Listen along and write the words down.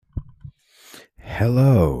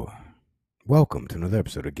Hello. Welcome to another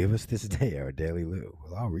episode of Give Us This Day, our Daily Lou.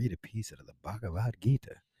 Well, I'll read a piece out of the Bhagavad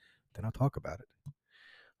Gita, then I'll talk about it.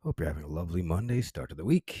 Hope you're having a lovely Monday start of the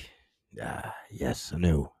week. Yes,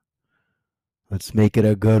 anew. Let's make it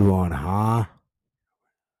a good one, huh?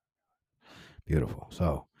 Beautiful.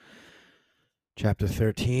 So, chapter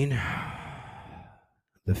 13,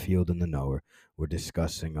 the field and the knower. We're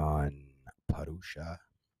discussing on Purusha,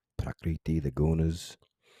 Prakriti, the gunas.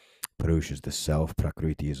 Purusha is the self,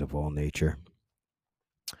 Prakriti is of all nature.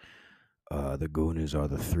 The gunas are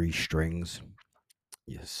the three strings.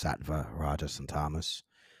 Sattva, Rajas, and Tamas,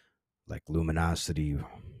 like luminosity,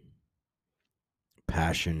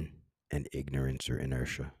 passion, and ignorance or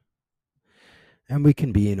inertia. And we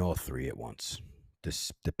can be in all three at once,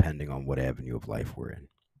 just depending on what avenue of life we're in.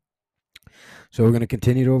 So we're going to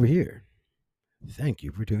continue it over here. Thank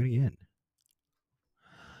you for tuning in.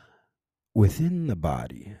 Within the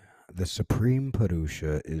body, the Supreme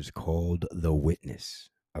Purusha is called the witness,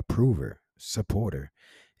 approver, supporter,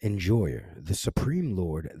 enjoyer, the Supreme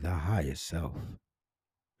Lord, the highest self.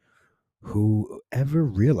 Whoever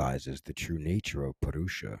realizes the true nature of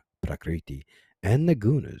Purusha, Prakriti, and the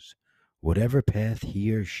gunas, whatever path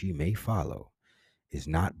he or she may follow, is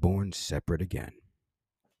not born separate again.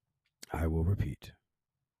 I will repeat.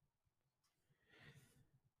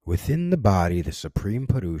 Within the body, the Supreme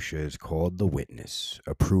Purusha is called the witness,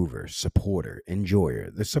 approver, supporter, enjoyer,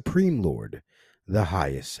 the Supreme Lord, the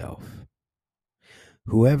highest self.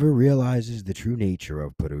 Whoever realizes the true nature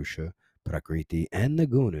of Purusha, Prakriti, and the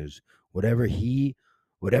gunas, whatever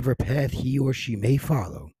path he or she may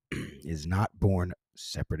follow, is not born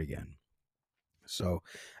separate again. So,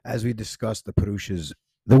 as we discussed, the Purushas,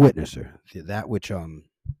 the witnesser, that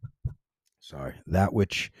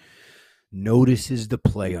which notices the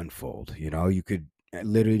play unfold. You know, you could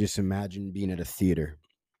literally just imagine being at a theater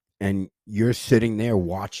and you're sitting there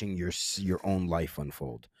watching your own life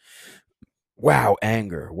unfold. Wow,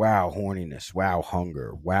 anger, wow, horniness, wow,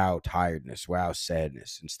 hunger, wow, tiredness, wow,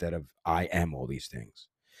 sadness, instead of I am all these things.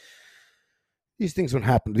 These things don't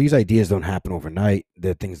happen, these ideas don't happen overnight.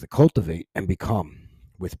 They're things that cultivate and become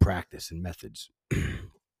with practice and methods.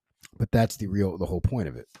 But that's the whole point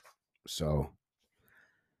of it. So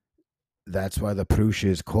that's why the Purusha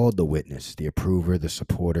is called the witness, the approver, the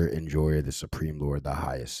supporter, enjoyer, the Supreme Lord, the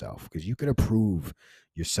highest self. Because you can approve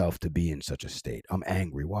yourself to be in such a state. I'm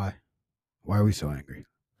angry. Why? Why are we so angry?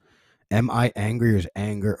 Am I angry, or is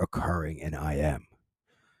anger occurring and I am?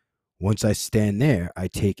 Once I stand there, I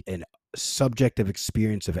take a subjective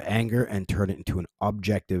experience of anger and turn it into an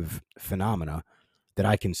objective phenomena that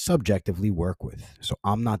I can subjectively work with. So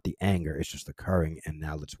I'm not the anger, it's just occurring, and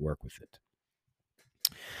now let's work with it.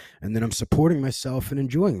 And then I'm supporting myself and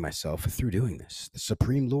enjoying myself through doing this. The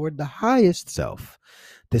Supreme Lord, the highest self,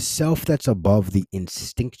 the self that's above the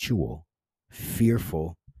instinctual,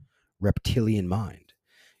 fearful, reptilian mind.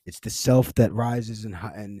 It's the self that rises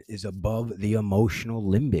and is above the emotional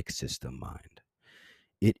limbic system mind.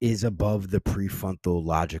 It is above the prefrontal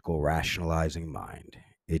logical rationalizing mind.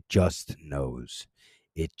 It just knows.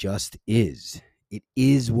 It just is. It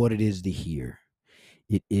is what it is to hear.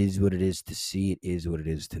 It is what it is to see. It is what it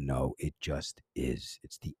is to know. It just is.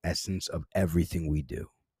 It's the essence of everything we do.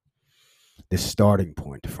 The starting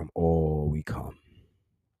point from all we come.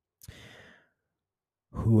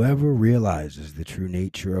 Whoever realizes the true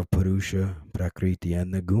nature of Purusha, Prakriti,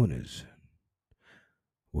 and the gunas,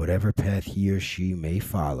 whatever path he or she may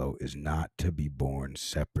follow, is not to be born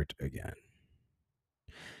separate again.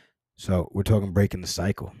 So we're talking breaking the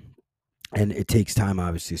cycle. And it takes time,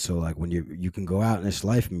 obviously. So like when you can go out in this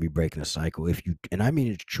life and be breaking a cycle, and I mean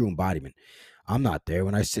it's true embodiment. I'm not there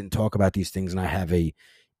when I sit and talk about these things and I have a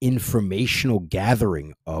informational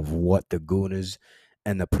gathering of what the gunas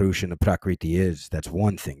and the Purusha and the Prakriti is. That's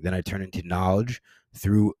one thing. Then I turn into knowledge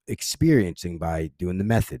through experiencing by doing the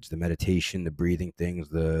methods, the meditation, the breathing things,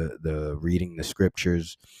 the reading the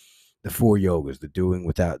scriptures, the 4 yogas, the doing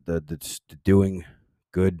without the doing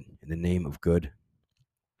good in the name of good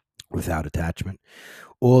without attachment.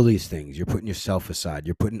 All these things, you're putting yourself aside.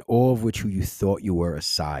 You're putting all of which who you thought you were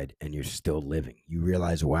aside, and you're still living. You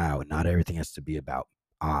realize, wow, not everything has to be about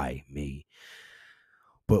I, me,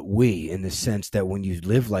 but we, in the sense that when you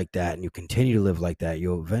live like that and you continue to live like that,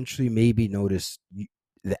 you'll eventually maybe notice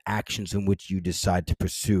the actions in which you decide to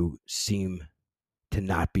pursue seem to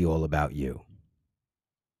not be all about you.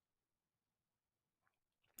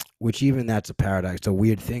 Which even that's a paradox. It's a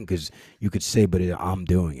weird thing because you could say, but I'm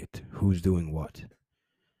doing it. Who's doing what?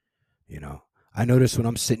 You know, I notice when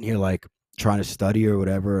I'm sitting here like trying to study or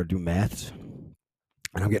whatever or do maths,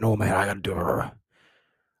 and I'm getting, oh man, I gotta do it.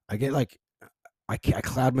 I get like, I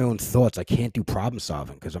cloud my own thoughts. I can't do problem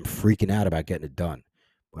solving because I'm freaking out about getting it done.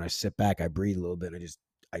 When I sit back, I breathe a little bit, and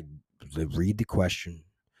I read the question,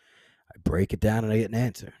 I break it down, and I get an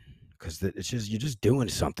answer. Because it's just, you're just doing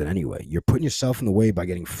something anyway. You're putting yourself in the way by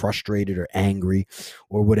getting frustrated or angry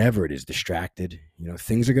or whatever it is, distracted.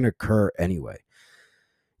 Things are going to occur anyway.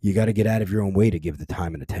 You got to get out of your own way to give the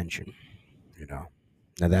time and attention. Now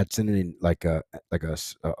that's an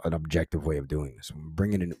objective way of doing this. When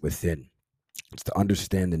bringing it within, it's to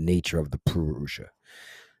understand the nature of the Purusha,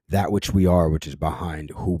 that which we are, which is behind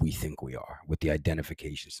who we think we are, with the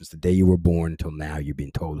identification. Since the day you were born till now, you're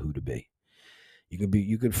being told who to be.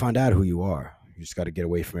 You could find out who you are. You just got to get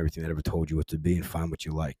away from everything that ever told you what to be and find what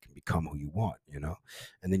you like and become who you want,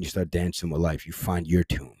 and then you start dancing with life. You find your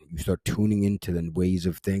tune. You start tuning into the ways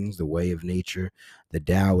of things, the way of nature, the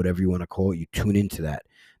Tao, whatever you want to call it. You tune into that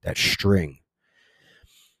string,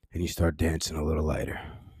 and you start dancing a little lighter.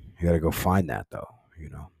 You got to go find that, though.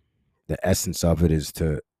 The essence of it is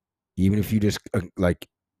to, even if you just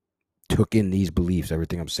took in these beliefs,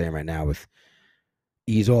 everything I'm saying right now, with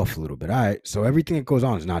ease off a little bit. All right, so everything that goes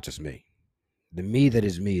on is not just me. The me that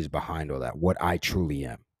is me is behind all that, what I truly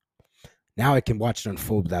am. Now I can watch it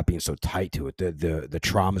unfold without being so tight to it. The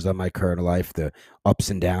traumas that might occur in life, the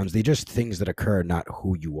ups and downs, they're just things that occur, not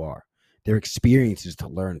who you are. They're experiences to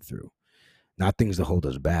learn through, not things to hold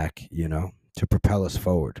us back, to propel us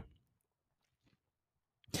forward.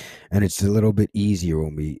 And it's a little bit easier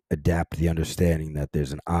when we adapt the understanding that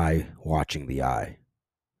there's an I watching the I.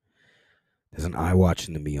 There's an I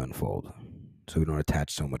watching the me unfold, so we don't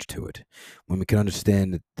attach so much to it. When we can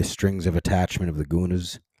understand the strings of attachment of the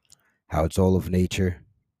gunas, how it's all of nature,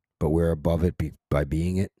 but we're above it by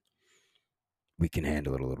being it, we can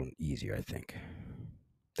handle it a little easier, I think.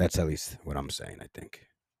 That's at least what I'm saying, I think.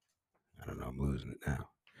 I don't know, I'm losing it now.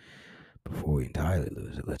 Before we entirely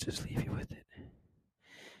lose it, let's just leave you with it.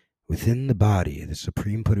 Within the body, the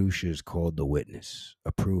Supreme Purusha is called the witness,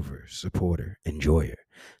 approver, supporter, enjoyer,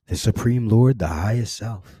 the Supreme Lord, the highest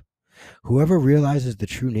self. Whoever realizes the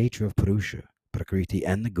true nature of Purusha, Prakriti,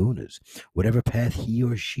 and the Gunas, whatever path he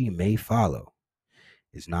or she may follow,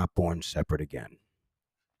 is not born separate again.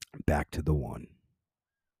 Back to the one.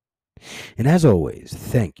 And as always,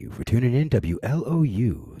 thank you for tuning in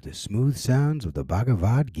WLOU, the smooth sounds of the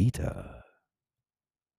Bhagavad Gita.